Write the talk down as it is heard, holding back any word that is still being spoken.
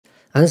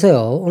안녕하세요.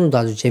 오늘도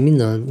아주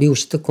재밌는 미국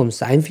시트콤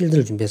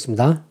사인필드를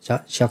준비했습니다.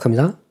 자,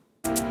 시작합니다.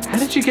 How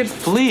did you get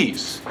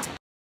fleas?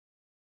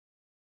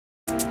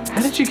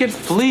 How did you get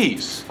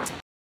fleas?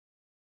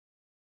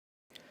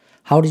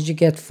 How did you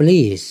get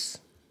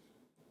fleas?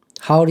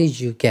 How did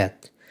you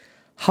get?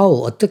 How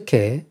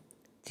어떻게?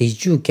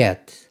 Did you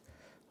get?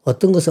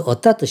 어떤 것을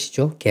얻다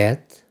뜻이죠.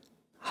 get.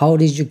 How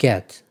did you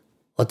get?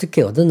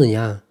 어떻게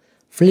얻었느냐?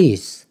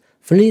 Fleas.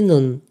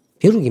 flea는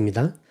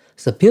벼룩입니다.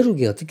 그래서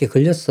벼룩이 어떻게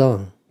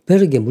걸렸어?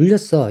 벼룩에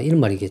물렸어.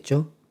 이런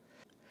말이겠죠.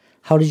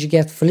 How did you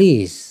get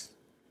fleas?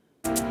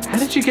 How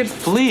did you get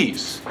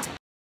fleas?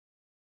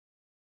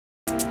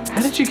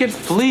 How did you get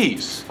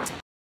fleas?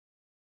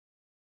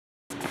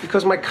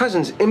 Because my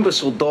cousin's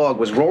imbecile dog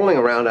was rolling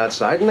around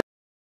outside and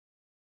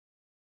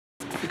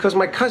Because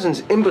my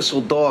cousin's imbecile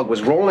dog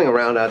was rolling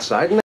around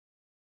outside and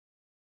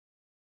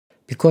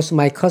Because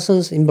my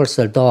cousin's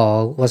imbecile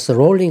dog was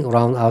rolling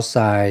around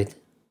outside.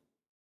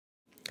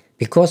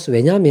 Because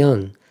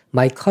왜냐면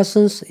my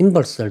cousin's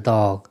imbecile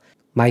dog,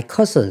 my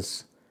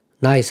cousin's,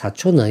 나의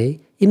사촌의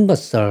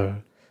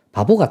imbecile,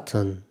 바보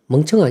같은,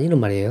 멍청한 이런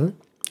말이에요.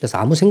 그래서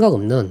아무 생각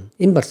없는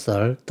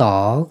imbecile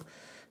dog,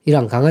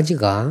 이란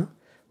강아지가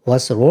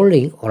was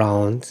rolling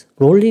around,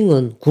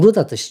 rolling은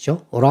구르다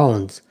뜻이죠.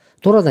 around,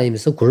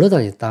 돌아다니면서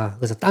굴러다녔다.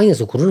 그래서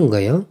땅에서 구르는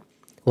거예요.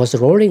 was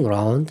rolling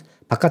around,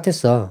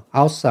 바깥에서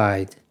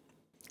outside,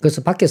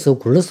 그래서 밖에서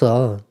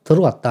굴러서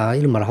들어왔다.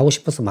 이런 말을 하고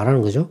싶어서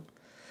말하는 거죠.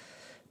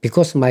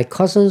 Because my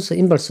cousin's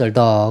imbecile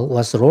dog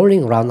was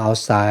rolling around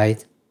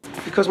outside.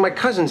 Because my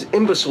cousin's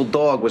imbecile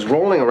dog was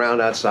rolling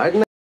around outside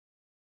and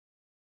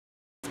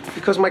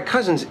Because my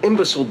cousin's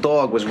imbecile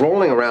dog was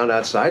rolling around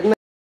outside and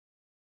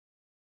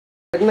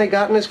they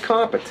got in his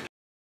carpet.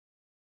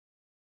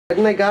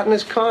 And they got in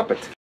his carpet.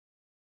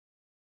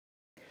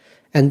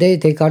 And they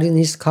got in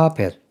his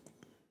carpet.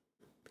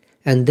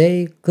 And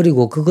they,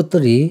 그리고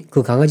그것들이,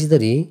 그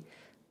강아지들이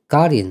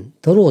got in,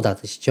 들어오다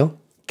뜻이죠.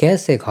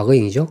 get의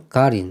과거형이죠.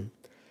 got in.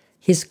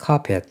 his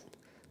carpet.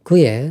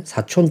 그의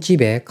사촌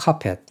집에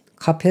carpet.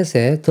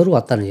 카펫에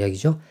들어왔다는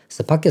이야기죠.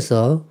 그래서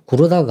밖에서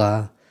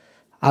구르다가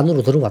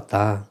안으로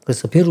들어왔다.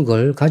 그래서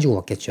벼룩을 가지고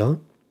왔겠죠.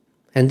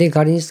 And they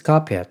got in his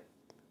carpet.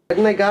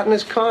 And they got in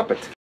his carpet.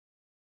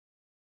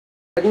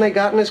 And they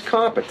got in his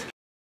carpet.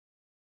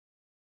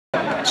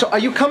 So are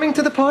you coming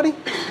to the party?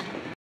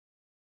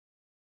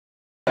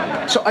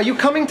 So are you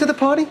coming to the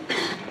party?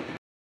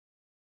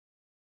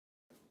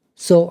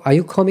 So are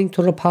you coming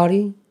to the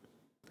party?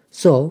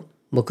 So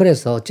뭐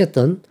그래서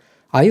어쨌든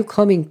are you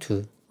coming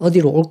to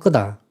어디로 올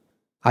거다.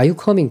 Are you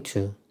coming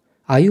to?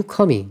 Are you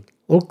coming?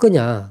 올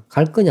거냐,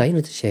 갈 거냐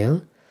이런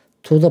뜻이에요.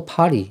 To the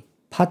party.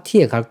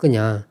 파티에 갈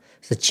거냐.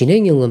 그래서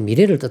진행형은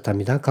미래를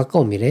뜻합니다.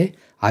 가까운 미래.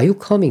 Are you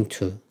coming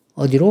to?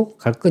 어디로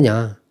갈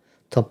거냐.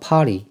 The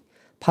party.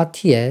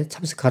 파티에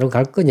참석하러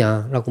갈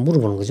거냐라고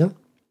물어보는 거죠.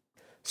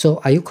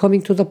 So are you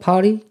coming to the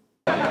party?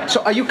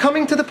 So are you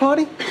coming to the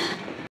party?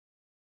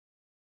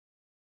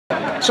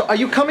 So are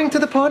you coming to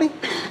the party?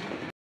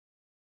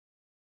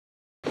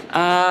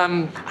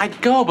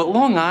 I'd go, but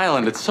Long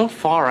Island, it's so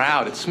far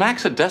out. It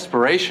smacks of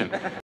desperation.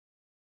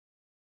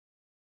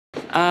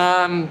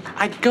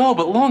 I'd go,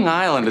 but Long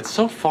Island, it's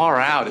so far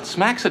out. It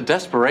smacks of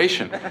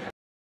desperation.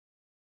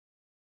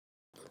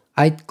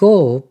 I'd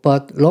go,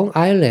 but Long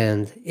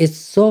Island is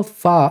so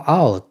far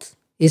out.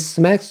 It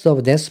smacks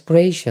of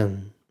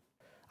desperation.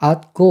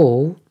 I'd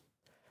go,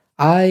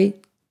 I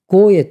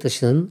go의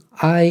뜻은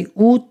I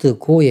would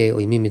go의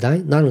의미입니다.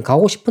 나는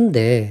가고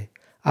싶은데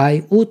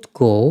I would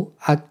go,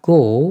 I'd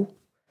go,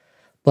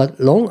 but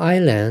Long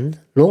Island,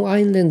 Long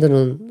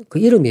Island는 그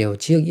이름이에요.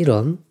 지역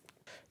이름.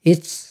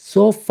 It's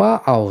so far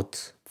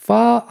out.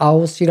 far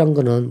out이란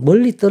거는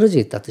멀리 떨어져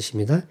있다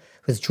뜻입니다.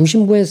 그래서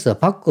중심부에서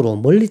밖으로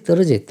멀리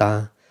떨어져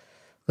있다.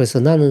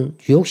 그래서 나는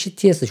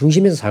뉴욕시티에서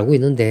중심에서 살고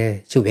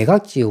있는데 즉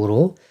외곽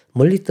지역으로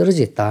멀리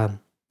떨어져 있다.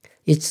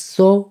 It's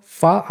so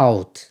far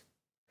out.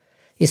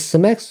 It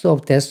smacks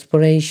of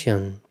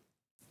desperation.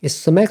 It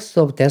smacks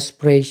of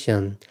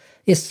desperation.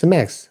 It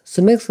smacks.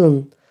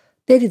 smacks는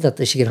때리다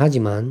뜻이긴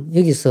하지만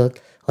여기서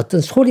어떤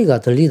소리가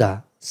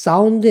들리다.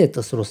 사운드의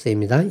뜻으로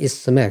쓰입니다. It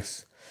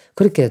smacks.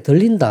 그렇게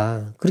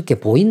들린다. 그렇게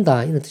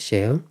보인다. 이런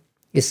뜻이에요.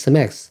 It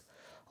smacks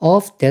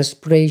of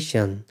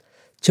desperation.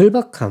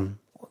 절박함.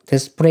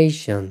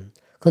 desperation.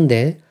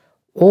 근데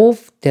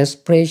of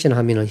desperation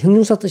하면은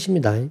형용사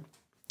뜻입니다.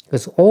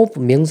 그래서 of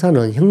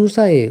명사는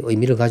형용사의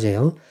의미를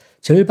가져요.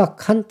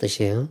 절박한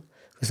뜻이에요.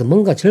 그래서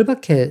뭔가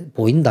절박해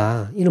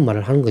보인다. 이런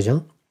말을 하는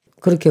거죠.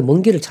 그렇게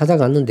먼 길을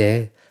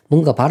찾아갔는데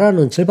뭔가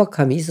바라는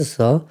절박함이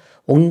있어서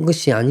온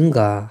것이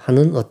아닌가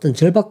하는 어떤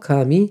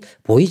절박함이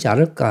보이지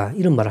않을까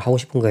이런 말을 하고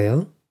싶은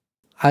거예요.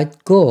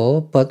 I'd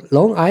go, but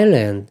Long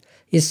Island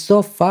is so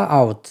far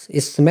out.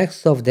 It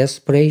smacks of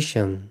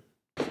desperation.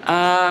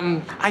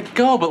 I'd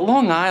go, but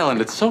Long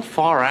Island, it's so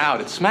far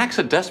out. It smacks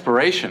of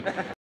desperation.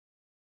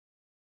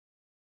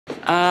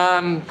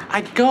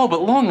 I'd go,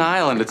 but Long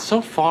Island, it's so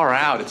far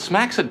out. It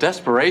smacks of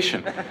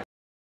desperation.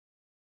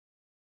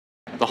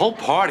 The whole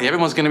party,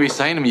 everyone's going to be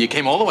saying to me, you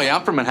came all the way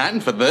out from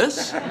Manhattan for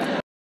this?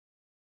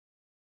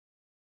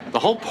 The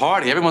The whole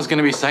party, everyone's going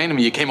to be saying to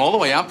me, you came all the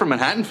way out from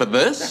Manhattan for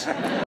this?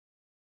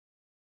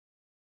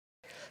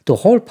 The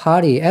whole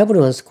party,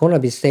 everyone's gonna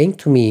be saying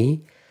to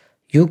me,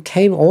 you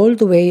came all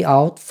the way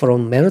out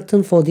from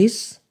Manhattan for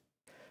this?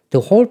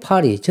 The whole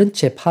party,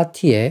 전체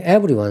파티에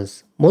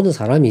everyone's, 모든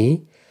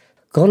사람이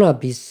gonna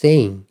be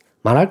saying,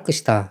 말할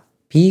것이다.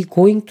 be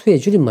going to의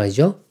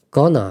줄임말이죠.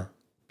 gonna,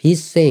 be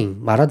saying,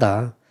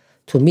 말하다.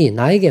 to me,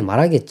 나에게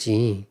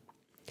말하겠지.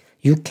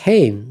 You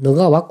came,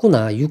 너가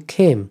왔구나. You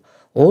came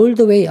all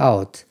the way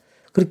out.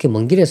 그렇게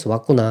먼 길에서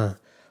왔구나.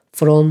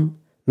 From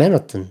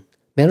Manhattan.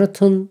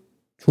 맨하튼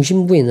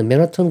중심부에 있는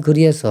맨하튼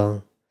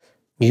거리에서,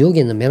 뉴욕에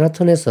있는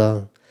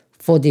맨하튼에서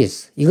for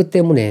this, 이것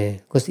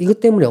때문에, 그래서 이것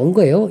때문에 온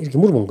거예요? 이렇게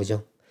물어본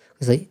거죠.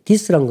 그래서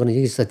this란 거는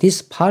여기서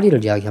this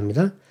party를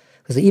이야기합니다.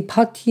 그래서 이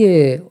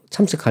파티에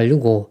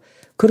참석하려고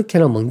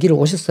그렇게나 먼 길을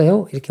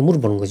오셨어요? 이렇게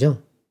물어보는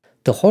거죠.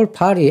 The whole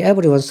party,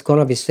 everyone's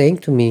gonna be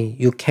saying to me,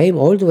 you came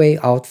all the way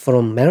out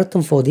from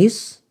Manhattan for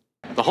this?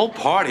 The whole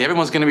party,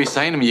 everyone's going to be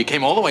saying to me, you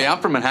came all the way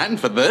out from Manhattan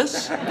for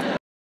this?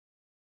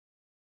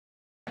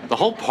 The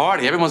whole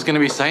party, everyone's going to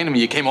be saying to me,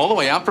 you came all the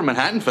way out from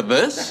Manhattan for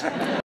this?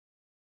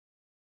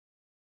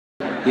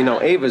 You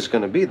know, Ava's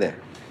gonna be there.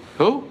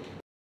 Who?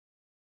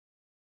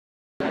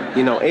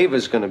 You know,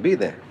 Ava's gonna be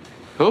there.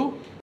 Who?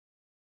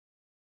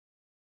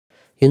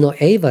 You know,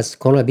 Ava's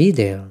gonna be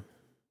there.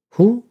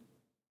 Who?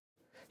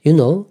 You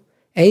know,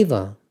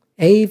 Ava.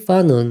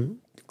 Ava는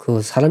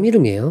그 사람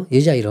이름이에요.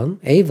 여자 이름.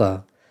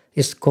 Ava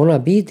is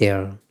gonna be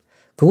there.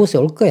 그곳에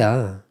올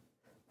거야.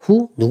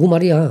 Who? 누구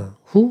말이야?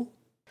 Who?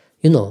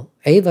 You know,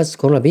 Ava's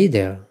gonna be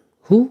there.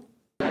 Who?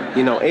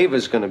 You know,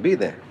 Ava's gonna be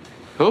there.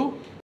 Who?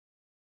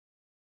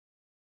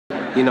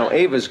 You know,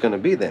 Ava's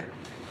gonna be there.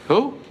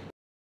 Who?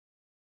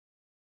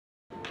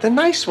 The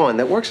nice one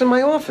that works in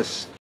my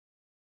office.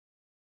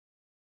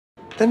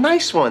 The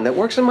nice one that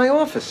works in my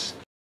office.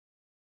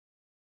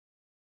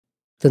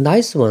 The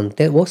nice one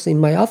that works in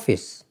my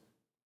office.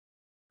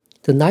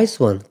 The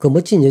nice one, 그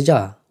멋진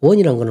여자.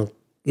 원이란 거는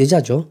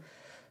여자죠.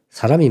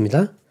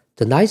 사람입니다.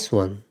 The nice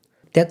one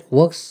that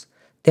works,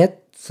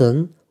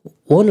 that은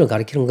원을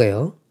가리키는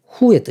거예요.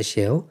 who의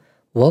뜻이에요.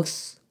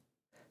 works,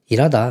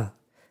 일하다.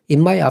 in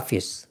my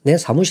office, 내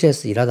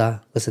사무실에서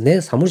일하다. 그래서 내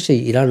사무실에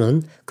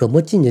일하는 그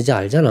멋진 여자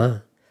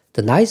알잖아.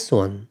 The nice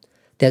one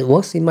that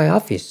works in my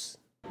office.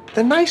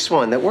 The nice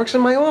one that works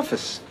in my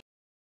office.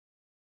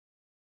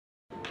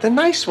 The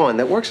nice one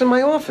that works in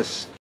my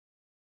office.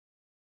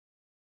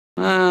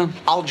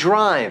 I'll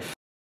drive.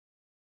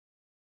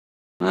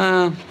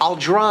 I'll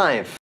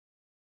drive.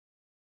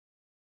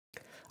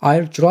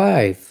 I'll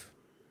drive.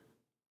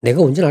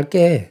 내가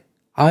운전할게.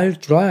 I'll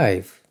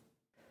drive.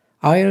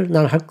 I'll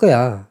난 할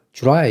거야.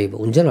 drive,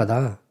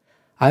 운전하다.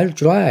 I'll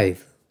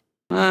drive.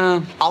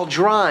 I'll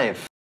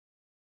drive.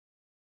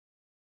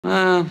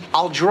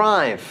 I'll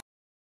drive.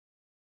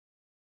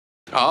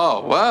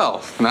 Oh,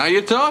 well, now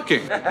you're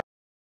talking.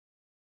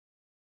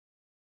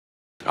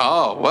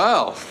 Oh,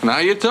 well, now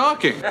you're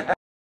talking.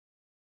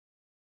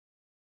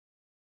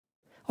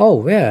 Oh,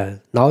 well,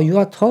 now you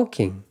are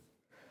talking.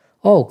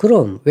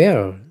 그럼,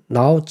 well,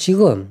 now,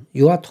 지금,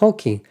 you are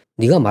talking.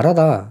 네가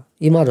말하다.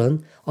 이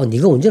말은,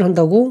 네가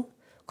운전한다고?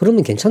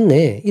 그러면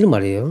괜찮네. 이런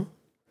말이에요.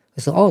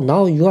 그래서,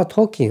 now you are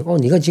talking.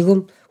 네가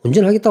지금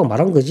운전하겠다고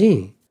말한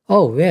거지?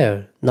 Oh,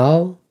 well,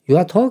 now you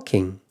are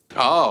talking.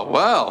 Oh,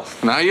 well,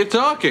 now you're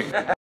talking.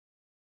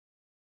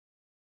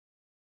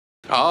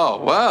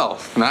 Oh, well,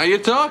 now you're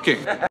talking.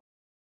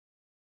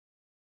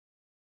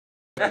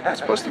 It's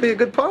supposed to be a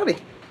good party.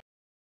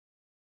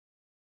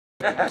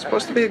 It's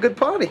supposed to be a good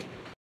party.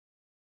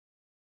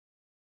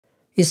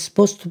 It's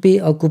supposed to be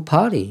a good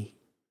party.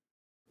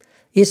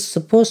 It's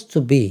supposed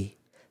to be.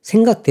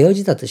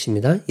 생각되어지다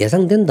뜻입니다.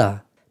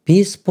 예상된다. Be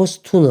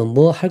supposed to는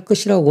뭐 할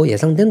것이라고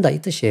예상된다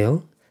이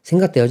뜻이에요.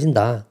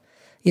 생각되어진다.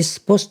 It's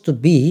supposed to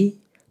be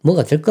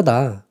뭐가 될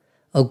거다.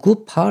 A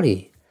good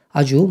party.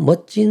 아주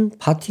멋진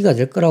파티가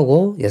될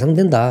거라고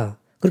예상된다.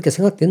 그렇게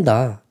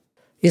생각된다.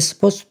 It's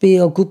supposed to be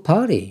a good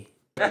party.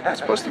 It's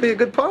supposed to be a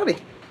good party.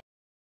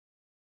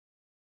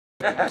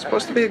 It's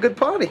supposed to be a good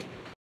party.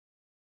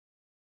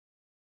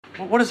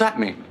 What does that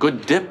mean?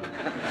 Good dip?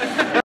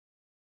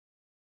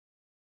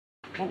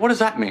 What does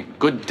that mean?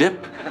 Good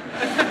dip?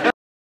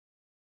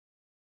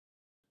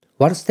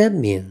 What does that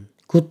mean?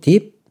 Good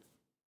dip?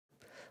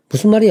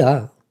 무슨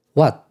말이야?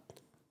 What?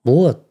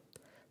 무엇?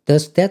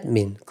 Does that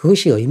mean?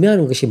 그것이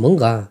의미하는 것이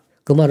뭔가?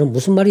 그 말은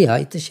무슨 말이야?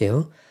 이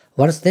뜻이에요.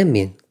 What does that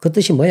mean? 그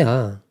뜻이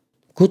뭐야?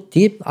 Good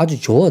dip? 아주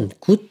좋은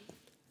good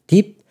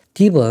dip?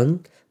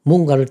 dip은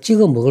뭔가를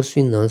찍어 먹을 수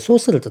있는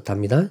소스를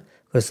뜻합니다.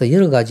 그래서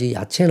여러 가지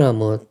야채나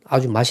뭐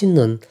아주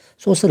맛있는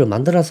소스를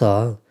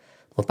만들어서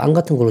뭐 빵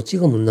같은 걸로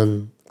찍어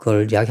먹는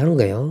걸 이야기하는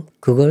거예요.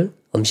 그걸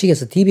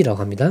음식에서 dip이라고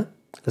합니다.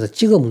 그래서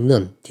찍어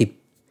먹는 dip.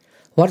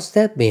 What does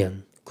that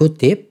mean? Good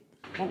dip?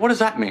 What does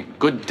that mean?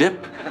 Good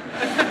dip?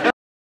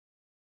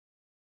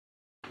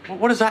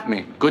 What does that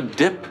mean? Good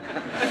dip?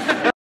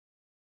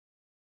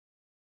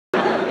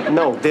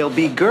 No, there'll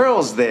be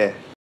girls there.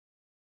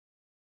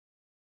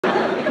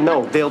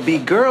 No, there'll be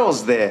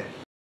girls there.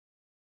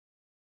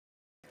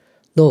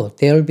 No,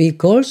 there'll be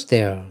girls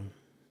there.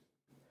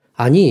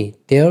 아니,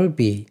 there'll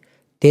be,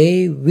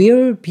 they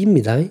will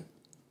be입니다.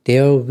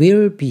 There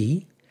will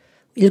be,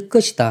 일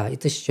것이다 이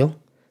뜻이죠.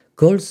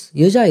 girls,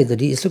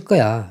 여자아이들이 있을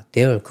거야.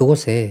 there,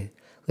 그곳에.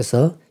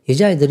 그래서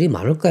여자아이들이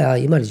많을 거야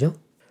이 말이죠.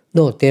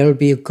 No, there'll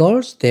be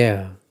girls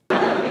there.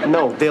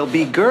 No, there'll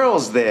be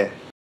girls there.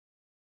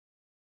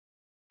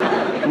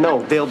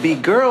 No, there'll be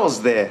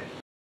girls there.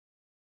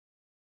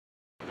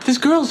 There's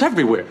girls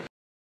everywhere.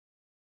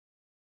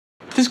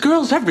 There's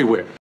girls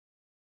everywhere.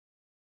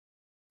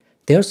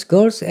 There's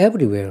girls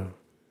everywhere.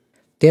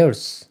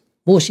 There's,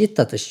 무엇이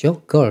있다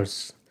뜻이죠.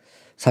 girls.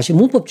 사실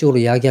문법적으로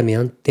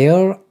이야기하면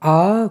there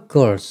are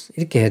girls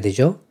이렇게 해야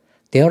되죠.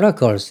 There are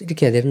girls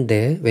이렇게 해야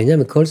되는데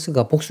왜냐하면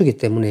girls가 복수기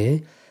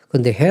때문에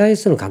근데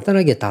회화에서는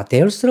간단하게 다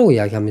there's라고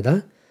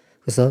이야기합니다.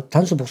 그래서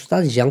단수 복수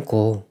따지지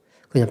않고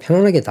그냥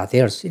편안하게 다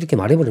there's 이렇게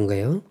말해버린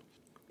거예요.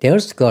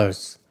 There's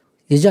girls.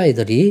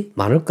 여자아이들이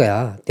많을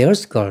거야.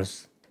 There's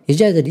girls.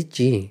 여자아이들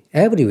있지.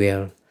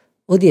 Everywhere.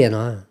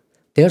 어디에나.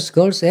 There's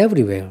girls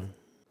everywhere.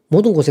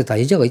 모든 곳에 다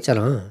여자가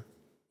있잖아.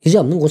 여자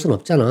없는 곳은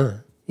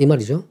없잖아. 이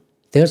말이죠.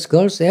 There's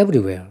girls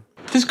everywhere.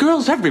 There's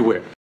girls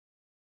everywhere.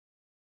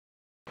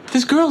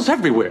 There's girls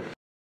everywhere.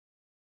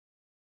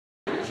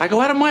 I go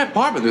out of my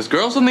apartment, there's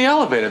girls in the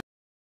elevator.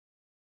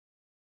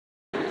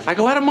 I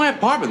go out of my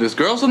apartment, there's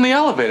girls in the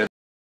elevator.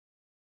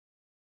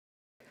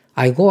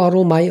 I go out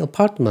of my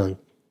apartment.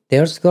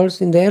 There's girls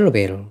in the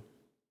elevator.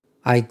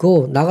 I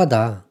go,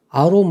 나가다.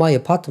 out of my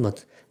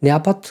apartment. 내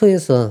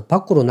아파트에서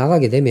밖으로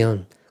나가게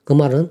되면 그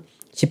말은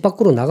집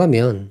밖으로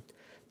나가면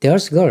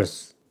There's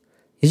girls.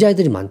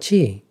 여자애들이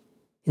많지.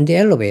 In the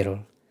elevator.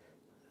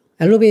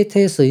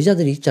 엘리베이터에서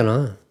여자들이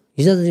있잖아.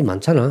 여자들이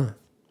많잖아.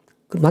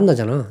 그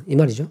만나잖아. 이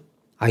말이죠.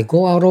 I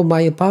go out of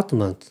my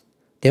apartment.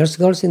 There's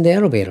girls in the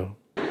elevator.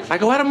 I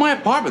go out of my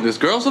apartment, there's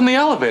girls in the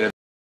elevator.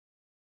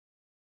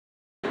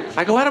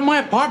 I go out of my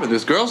apartment,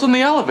 there's girls in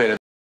the elevator.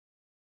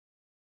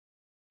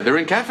 They're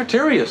in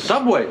cafeterias,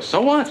 subways,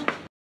 so what?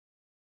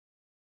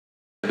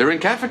 They're in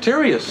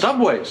cafeterias,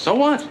 subways, so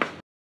what?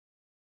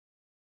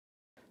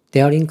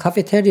 They are in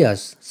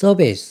cafeterias,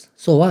 surveys,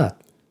 so what?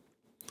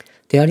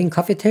 They are in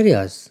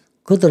cafeterias.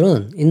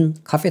 그들은 in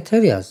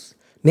cafeterias,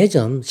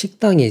 매점,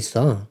 식당에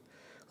있어.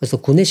 그래서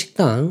구내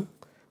식당,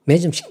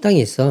 매점 식당에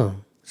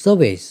있어.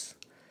 surveys,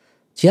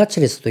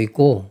 지하철에서도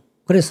있고.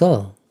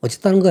 그래서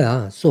어쨌다는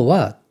거야. So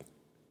what?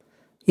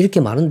 이렇게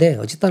많은데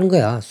어쨌다는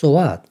거야. So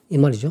what? 이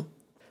말이죠.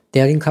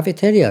 They are in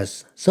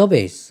cafeterias,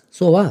 surveys,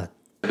 so what?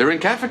 They're in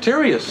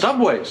cafeterias,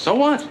 subways, so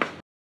what?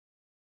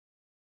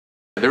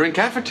 They're in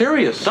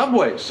cafeterias,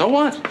 subways, so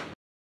what?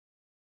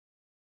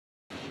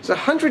 There's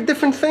 100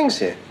 different things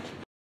here.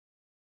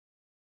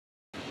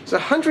 There's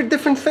 100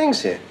 different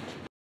things here.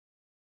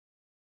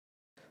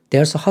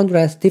 There's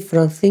 100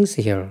 different things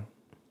here.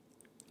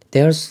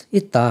 There's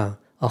있다.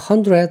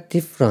 100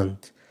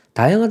 different.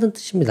 다양하다는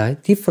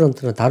뜻입니다.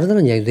 different는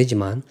다르다는 이야기도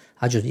되지만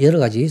아주 여러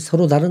가지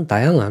서로 다른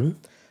다양한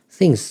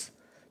things.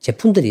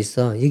 제품들이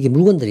있어. 여기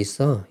물건들이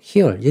있어.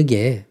 Here,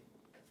 여기에.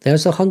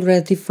 There's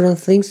 100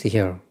 different things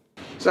here.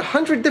 There's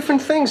 100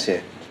 different things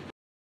here.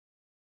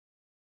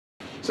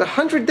 There's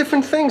 100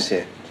 different things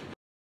here.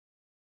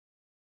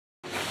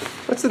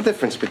 What's the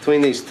difference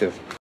between these two?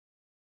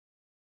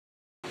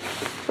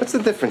 What's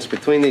the difference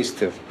between these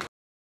two?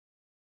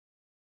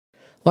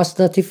 What's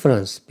the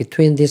difference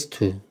between these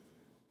two?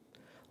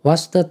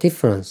 What's the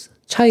difference?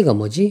 차이가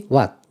뭐지?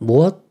 What?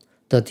 무엇?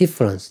 The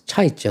difference.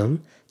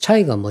 차이점.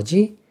 차이가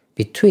뭐지?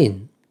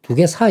 Between. 두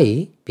개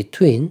사이.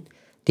 Between.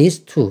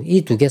 These two.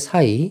 이 두 개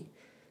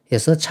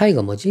사이에서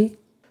차이가 뭐지?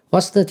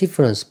 What's the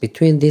difference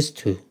between these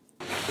two?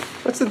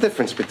 What's the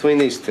difference between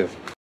these two?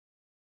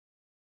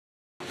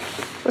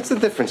 What's the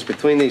difference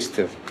between these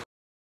two?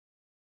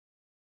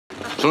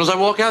 As soon as I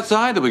walk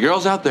outside, there'll be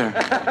girls out there.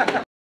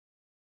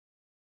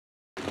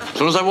 As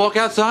soon as I walk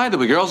outside,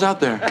 there'll be girls out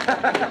there.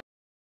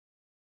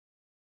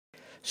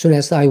 Soon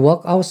as I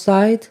walk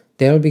outside,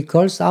 there'll be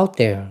girls out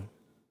there.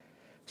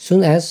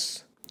 Soon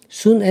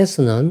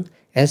as는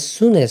as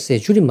soon as의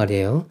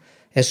줄임말이에요.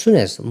 As soon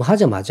as, 뭐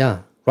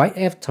하자마자, right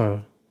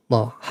after,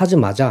 뭐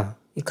하자마자,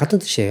 같은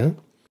뜻이에요.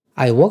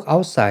 I walk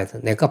outside,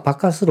 내가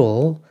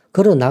바깥으로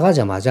걸어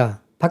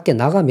나가자마자, 밖에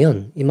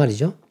나가면 이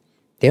말이죠.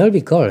 There'll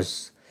be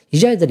girls,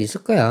 여자애들이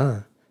있을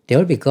거야.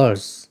 There'll be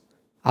girls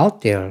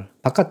out there,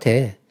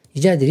 바깥에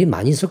여자애들이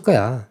많이 있을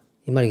거야.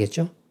 이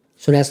말이겠죠.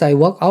 Soon as I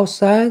walk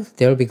outside,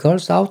 there'll be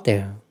girls out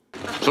there.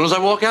 As soon as I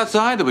walk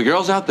outside, there'll be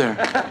girls out there.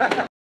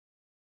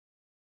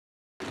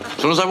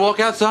 As soon as I walk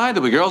outside,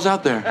 there'll be girls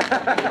out there.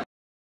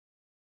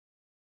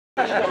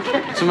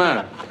 What's the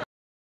matter?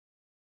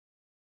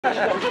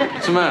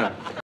 What's the matter?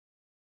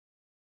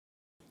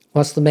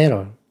 What's the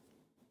matter?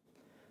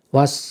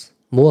 What's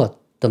무엇?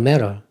 The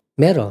matter.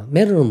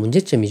 matter는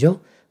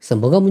문제점이죠. 그래서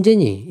뭐가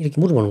문제니? 이렇게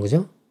물어보는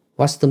거죠.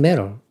 What's the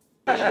matter?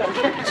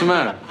 What's the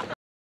matter?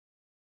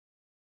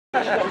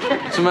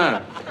 What's the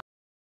matter?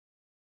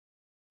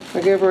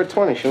 I gave her a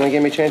 20. She only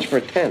gave me change for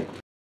a 10.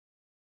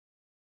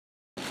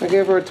 I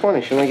gave her a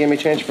 20. She only gave me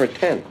change for a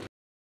 10.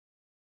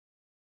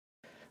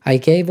 I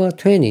gave her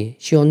 20.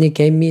 She only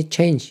gave me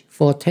change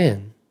for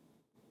 10.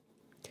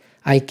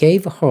 I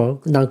gave her,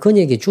 난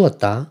그녀에게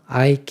주었다.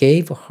 I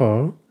gave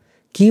her,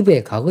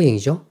 give의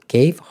과거형이죠.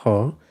 gave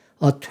her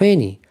a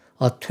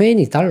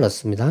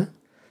 20달러였습니다.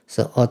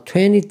 그래서 a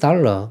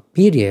 $20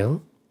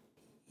 bill이에요.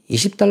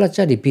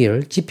 $20짜리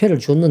빌, 지폐를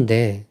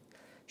줬는데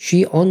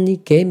she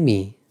only gave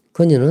me,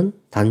 그녀는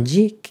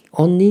단지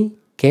only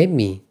gave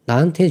me,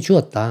 나한테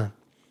주었다.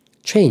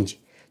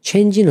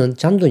 change는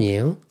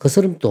잔돈이에요.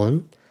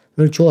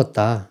 거스름돈을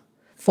주었다.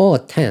 for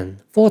a 10,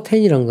 for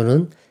 10이란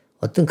거는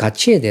어떤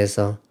가치에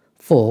대해서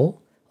for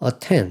a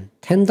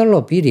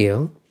 10달러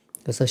빌이에요.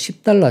 그래서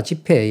 $10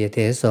 지폐에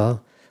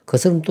대해서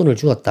거스름돈을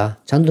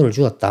주었다. 잔돈을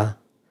주었다.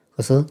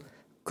 그래서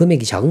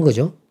금액이 작은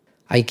거죠.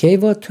 I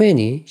gave her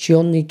 20. She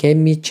only gave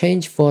me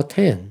change for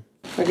 10.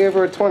 I gave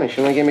her a 20.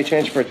 She only gave me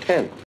change for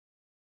 10.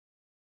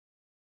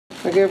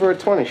 I gave her a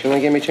 20. She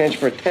only gave me change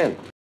for 10.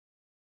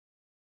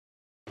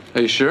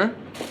 Are you sure?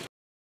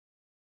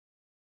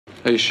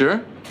 Are you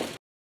sure?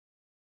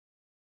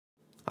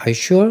 Are you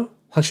sure?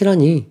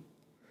 확실하니?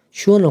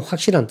 sure는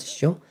확실한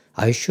뜻이죠.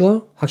 Are you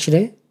sure?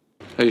 확실해?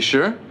 Are you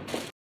sure?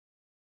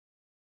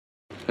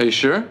 Are you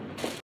sure?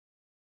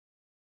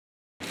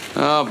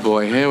 Oh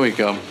boy, here we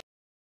go.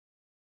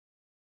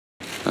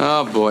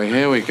 Oh boy,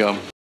 here we go.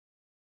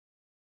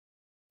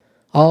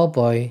 Oh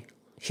boy,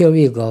 here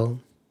we go.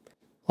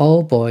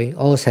 Oh boy,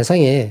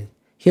 세상에.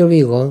 Here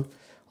we go.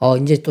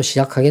 이제 또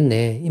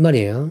시작하겠네. 이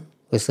말이에요.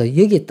 그래서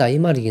여기 있다 이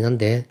말이긴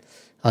한데,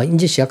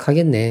 이제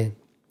시작하겠네.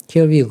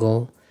 Here we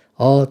go.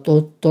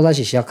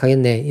 또다시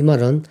시작하겠네. 이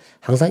말은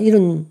항상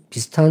이런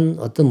비슷한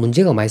어떤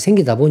문제가 많이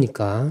생기다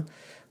보니까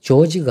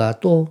조지가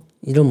또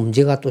이런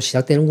문제가 또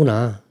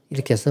시작되는구나.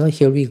 이렇게 해서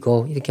here we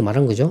go. 이렇게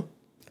말한 거죠.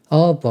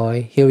 Oh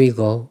boy, here we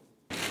go.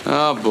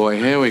 Oh boy,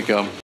 here we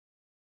go.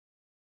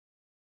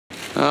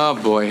 Oh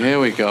boy,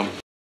 here we go.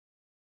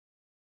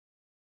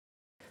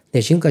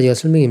 네, 지금까지가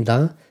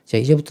설명입니다. 자,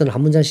 이제부터는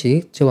한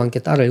문장씩 저와 함께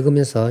따라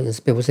읽으면서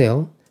연습해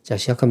보세요. 자,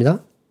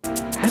 시작합니다.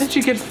 How did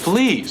you get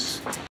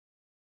fleas?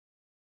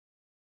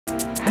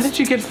 How did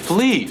you get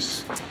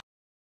fleas?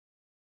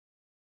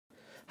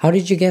 How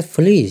did you get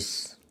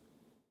fleas?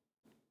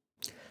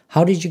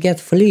 How did you get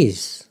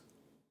fleas?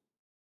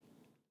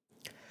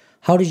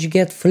 How did you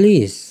get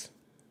fleas?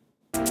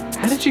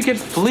 How did you get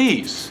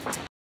fleas?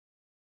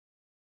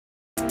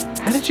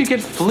 How did you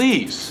get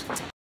fleas?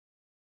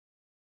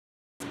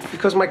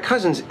 Because my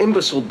cousin's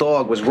imbecile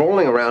dog was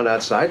rolling around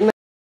outside and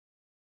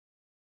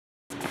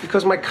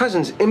Because my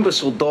cousin's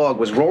imbecile dog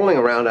was rolling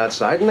around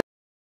outside and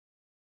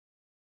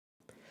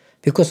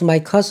Because my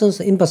cousin's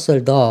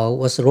imbecile dog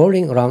was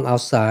rolling around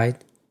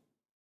outside.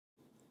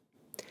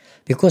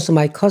 Because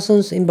my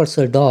cousin's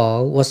imbecile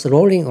dog was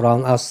rolling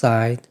around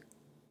outside.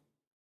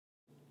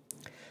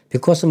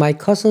 Because my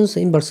cousin's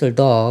imbecile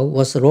dog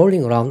was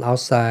rolling around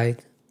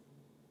outside.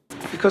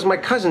 Because my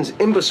cousin's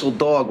imbecile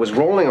dog was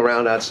rolling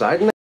around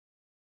outside and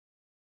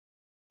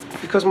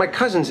Because my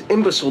cousin's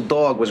imbecile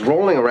dog was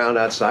rolling around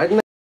outside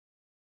and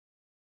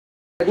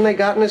they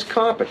got in his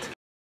carpet.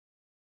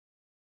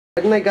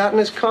 And they got in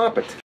his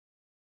carpet.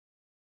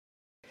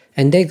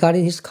 And they got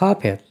in his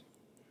carpet.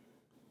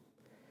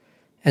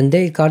 And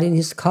they got in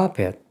his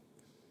carpet.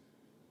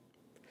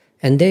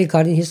 And they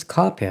got in his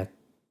carpet.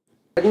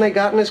 And they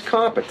got in his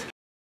carpet.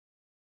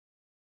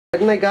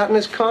 And they got in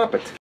his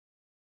carpet.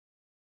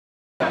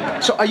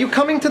 So are you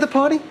coming to the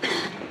party?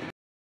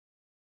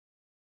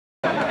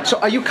 So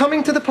are you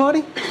coming to the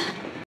party?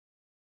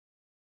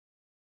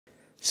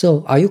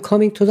 So are you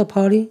coming to the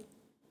party?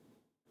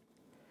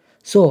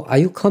 So are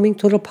you coming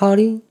to the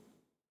party?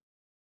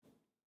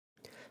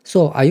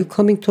 So are you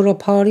coming to the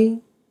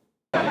party?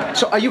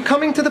 So are you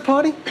coming to the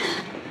party?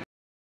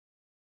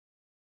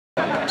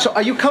 So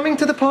are you coming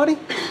to the party?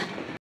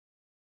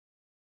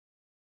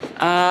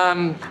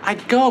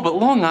 I'd go, but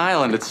Long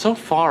Island, it's so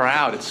far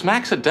out. It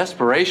smacks of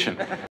desperation.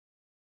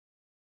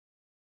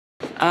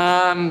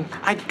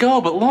 I'd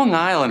go, but Long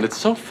Island, it's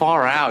so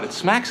far out. It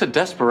smacks of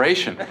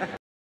desperation.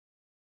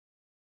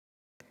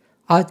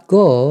 I'd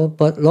go,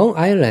 but Long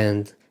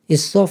Island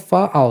is so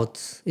far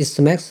out. It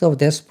smacks of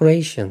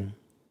desperation.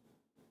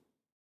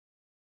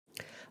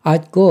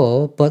 I'd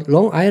go, but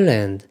Long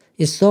Island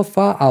is so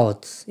far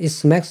out. It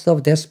smacks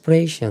of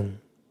desperation.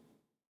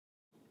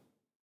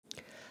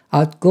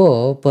 I'd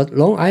go, but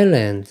Long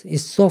Island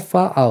is so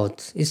far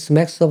out. It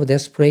smacks of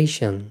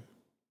desperation.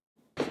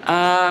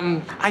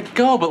 I'd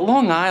go, but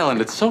Long Island,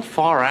 it's so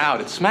far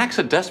out. It smacks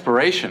of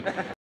desperation.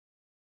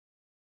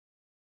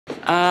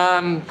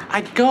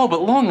 I'd go,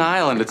 but Long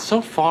Island, it's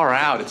so far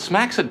out. It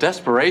smacks of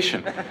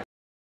desperation.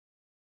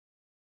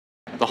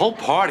 The whole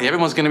party,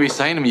 everyone's going to be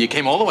saying to me, you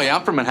came all the way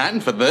out from Manhattan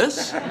for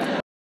this?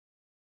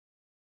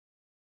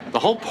 The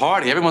whole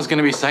party, everyone's going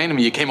to be saying to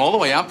me, you came all the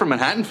way out from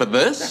Manhattan for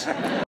this?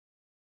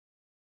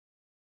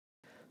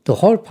 The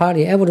whole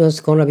party, everyone's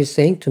gonna be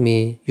saying to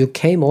me, you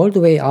came all the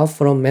way out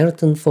from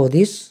Manhattan for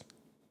this?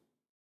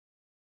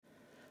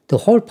 The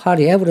whole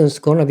party, everyone's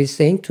gonna be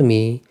saying to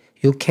me,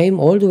 you came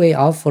all the way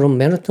out from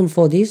Manhattan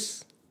for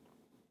this?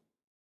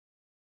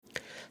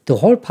 The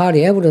whole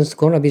party, everyone's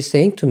gonna be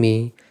saying to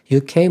me, You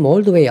came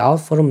all the way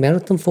out from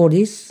Manhattan for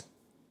this?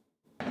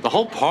 The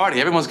whole party,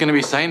 everyone's going to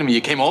be saying to me,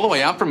 you came all the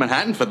way out from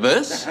Manhattan for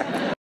this?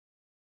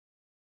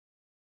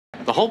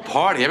 The whole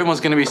party, everyone's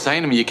going to be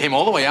saying to me, you came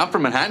all the way out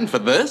from Manhattan for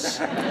this?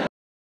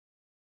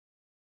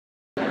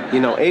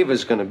 You know,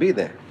 Ava's gonna be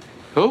there.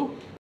 Who?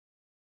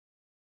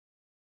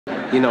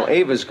 You know,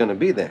 Ava's gonna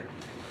be there.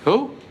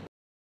 Who?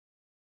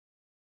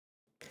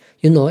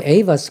 You know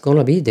Ava's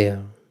gonna be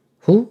there.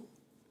 Who?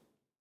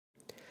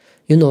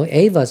 You know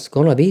Ava's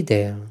gonna be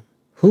there.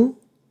 Who?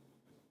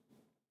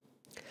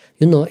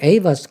 You know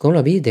Ava's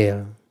gonna be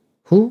there.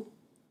 Who?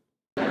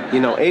 You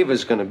know,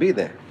 Ava's gonna be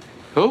there.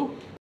 Who?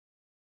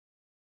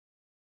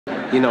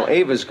 You know,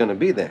 Ava's gonna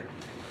be there.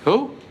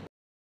 Who?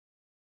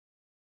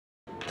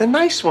 The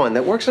nice one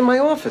that works in my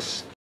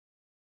office.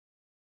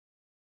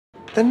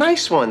 The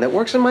nice one that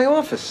works in my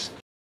office.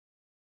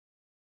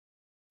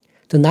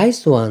 The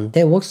nice one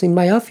that works in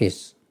my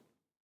office.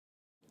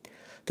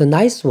 The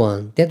nice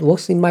one that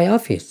works in my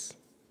office.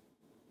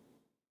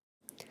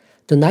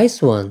 The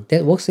nice one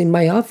that works in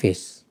my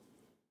office.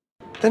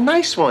 The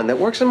nice one that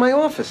works in my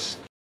office.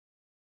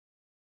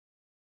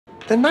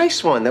 The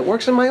nice one that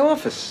works in my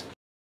office.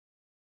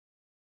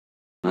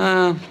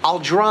 I'll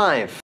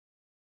drive.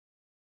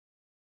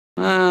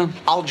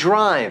 I'll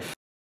drive.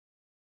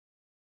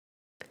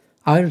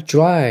 I'll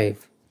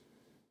drive.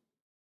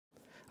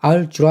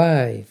 I'll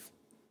drive.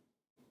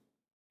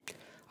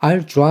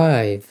 I'll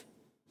drive.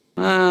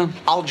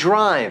 I'll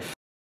drive.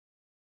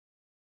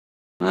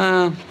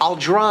 I'll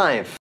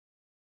drive.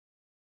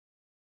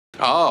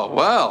 Oh,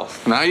 well,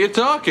 now you're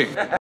talking.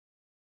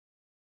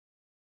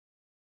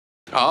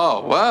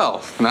 Oh,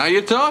 well, now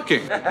you're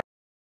talking.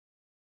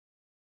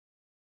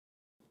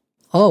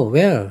 Oh,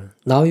 well,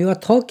 now you are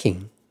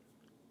talking.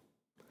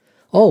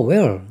 Oh,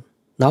 well,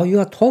 now you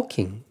are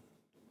talking.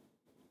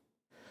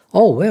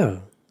 Oh,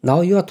 well,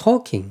 now you are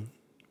talking.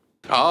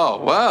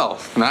 Oh, well,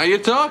 now you're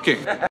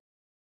talking.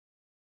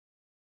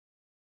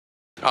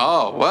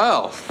 Oh,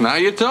 well, now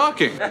you're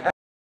talking.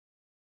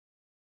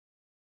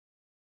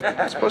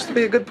 It's supposed to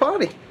be a good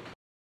party.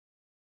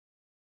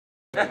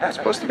 It's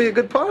supposed to be a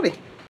good party.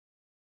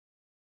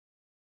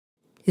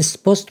 It's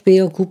supposed to be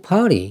a good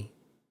party.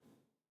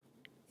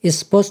 It's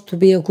supposed to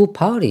be a good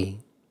party.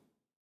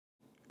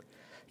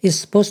 It's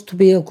supposed to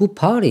be a good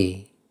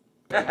party.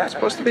 It's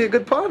supposed to be a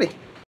good party.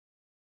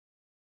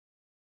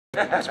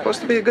 It's supposed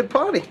to be a good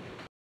party.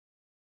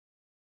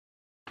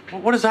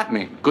 What does that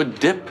mean? Good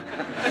dip?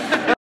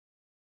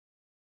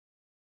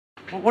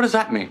 What does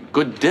that mean?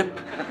 Good dip?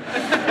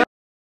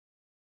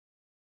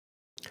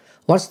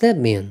 What's that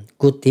mean?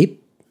 Good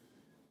tip?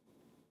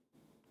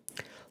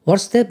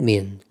 What's that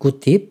mean?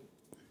 Good tip?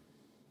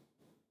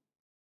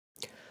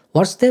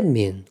 What's that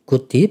mean?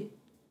 Good tip?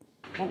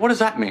 What does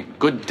that mean?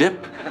 Good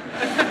dip?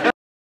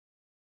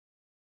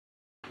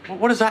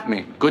 What does that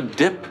mean? Good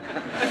dip?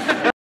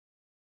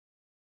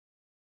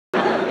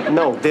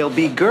 No, there'll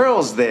be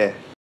girls there.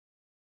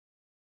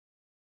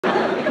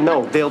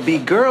 No, there'll be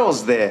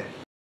girls there.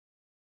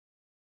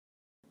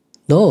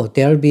 No,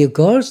 there'll be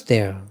girls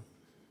there.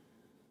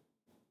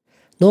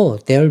 No,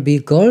 there'll be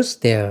girls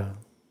there.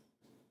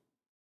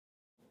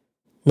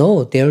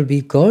 No, there'll be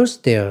girls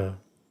there.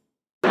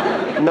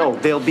 No,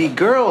 there'll be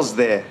girls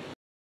there.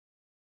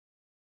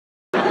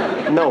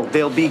 No,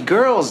 there'll be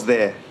girls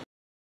there.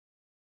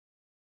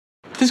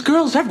 There's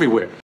girls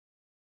everywhere.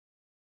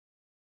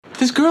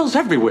 There's girls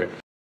everywhere.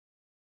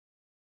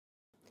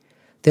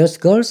 There's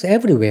girls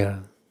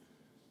everywhere.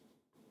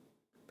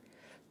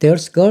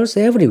 There's girls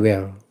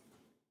everywhere.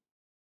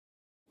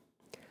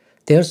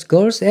 There's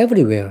girls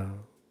everywhere.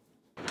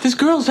 There's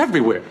girls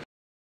everywhere.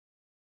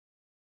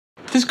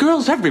 There's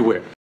girls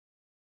everywhere.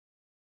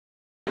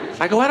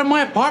 I go out of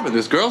my apartment,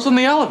 there's girls in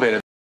the elevator.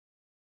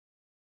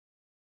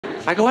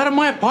 I go out of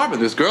my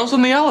apartment, there's girls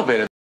in the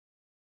elevator.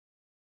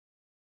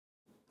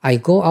 I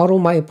go out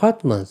of my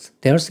apartment.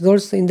 There's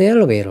girls in the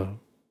elevator.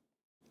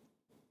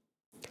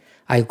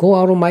 I go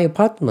out of my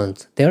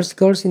apartment. There's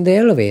girls in the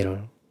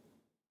elevator.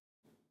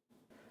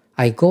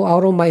 I go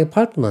out of my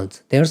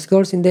apartment. There's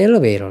girls in the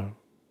elevator.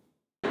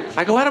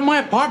 I go out of my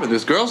apartment,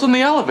 there's girls in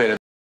the elevator.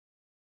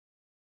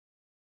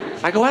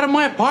 I go out of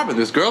my apartment,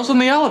 there's girls in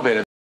the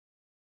elevator.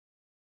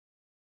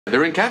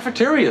 They're in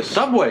cafeterias,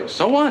 subways,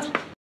 so what?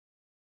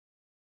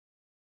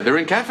 They're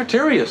in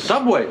cafeterias,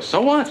 subways,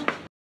 so what?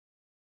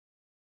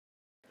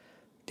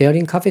 They're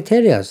in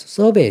cafeterias,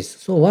 surveys,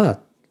 so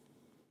what?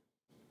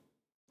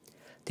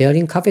 They're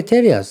in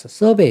cafeterias,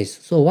 surveys,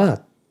 so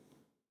what?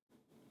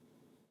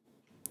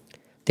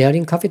 They're in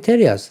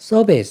cafeterias,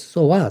 surveys,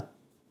 so what?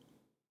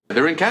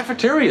 They're in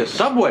cafeterias,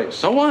 subways,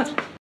 so what?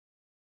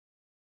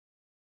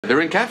 They're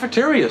in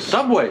cafeterias,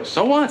 subways,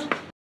 so what?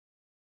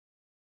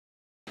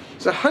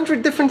 There's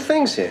 100 different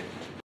things here.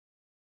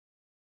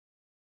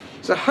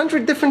 There's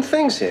 100 different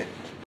things here.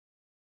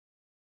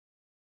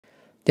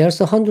 There's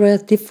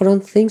 100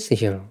 different things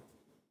here.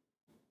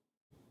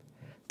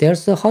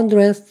 There's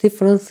 100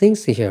 different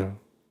things here.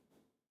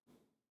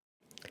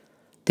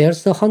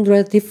 There's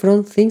 100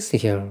 different things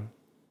here.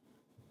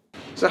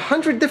 There's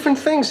 100 different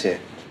things here.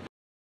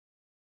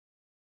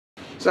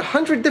 There's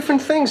 100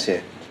 different things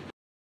here.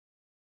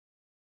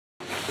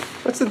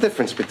 What's the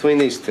difference between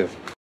these two?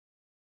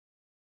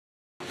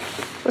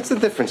 What's the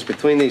difference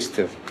between these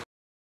two?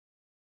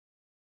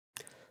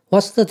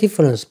 What's the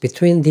difference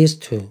between these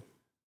two?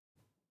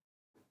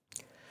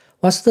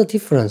 What's the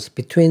difference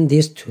between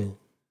these two?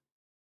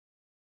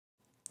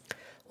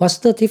 What's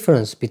the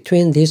difference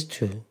between these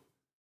two?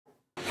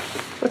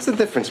 What's the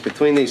difference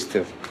between these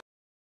two?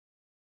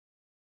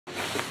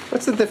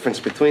 What's the difference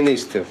between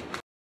these two?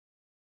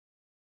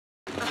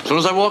 As soon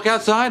as I walk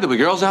outside, there'll be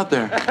girls out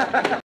there.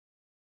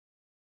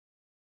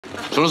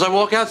 As soon as I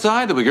walk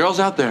outside, there'll be girls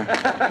out there.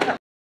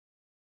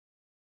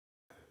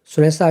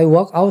 Soon as I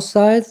walk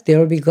outside,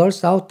 there'll be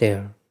girls out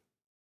there.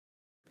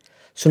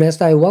 Soon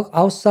as I walk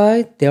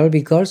outside, there'll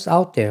be girls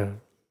out there.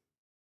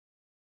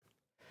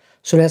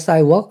 Soon as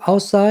I walk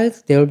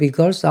outside, there'll be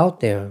girls out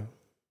there.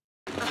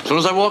 As soon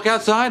as I walk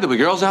outside, there'll be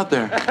girls out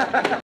there.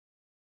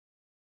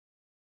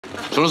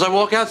 As soon as I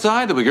walk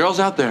outside, there'll be girls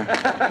out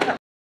there.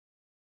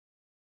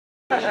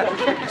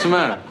 What's the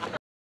matter?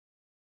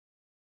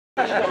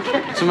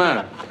 What's the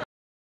matter?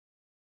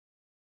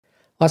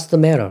 What's the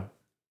matter?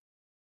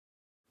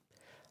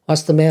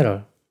 What's the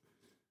matter?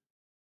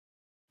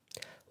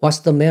 What's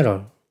the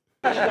matter?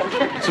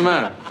 What's the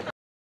matter?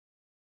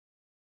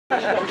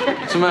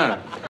 What's the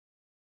matter?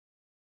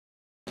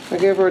 I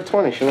gave her a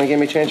 20. She only gave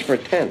me change for a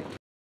 10.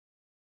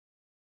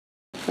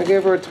 I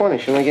gave her a 20.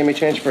 She only gave me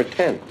change for a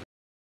 10.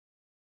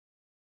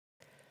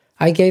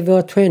 I gave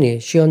her 20.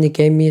 She only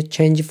gave me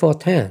change for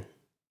 10.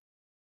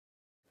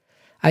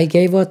 I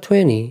gave her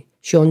 20.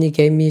 She only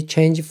gave me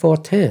change for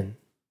 10.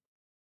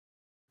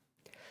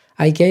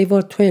 I gave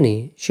her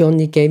 20. She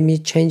only gave me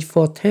change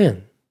for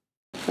 10.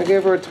 I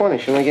gave her a 20.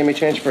 She only gave me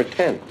change for a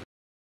 10.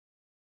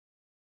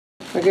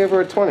 I gave her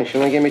a 20. She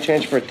only gave me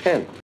change for a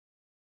 10.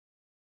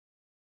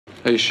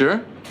 Are you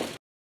sure?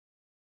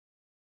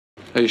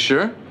 Are you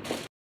sure?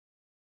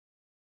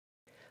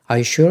 Are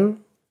you sure?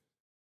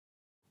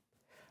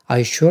 Are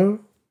you sure?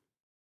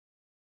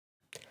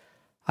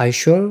 Are you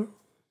sure?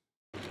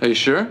 Are you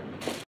sure?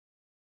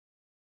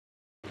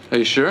 Are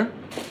you sure?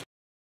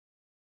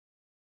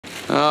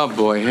 Oh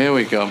boy, here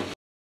we go.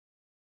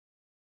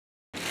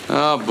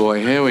 Oh boy,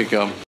 here we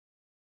go.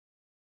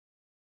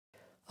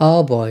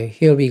 Oh boy,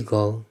 here we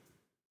go.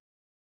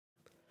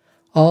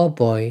 Oh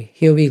boy,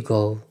 here we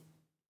go.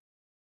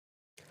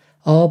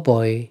 Oh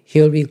boy,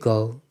 here we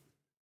go.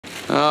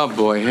 Oh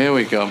boy, here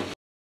we go.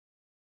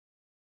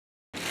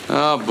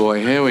 Oh boy,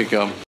 here we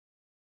go.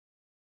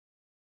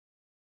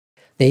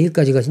 네,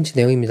 여기까지가 전체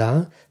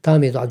내용입니다.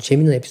 다음에도 아주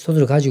재밌는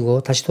에피소드를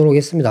가지고 다시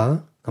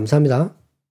돌아오겠습니다. 감사합니다.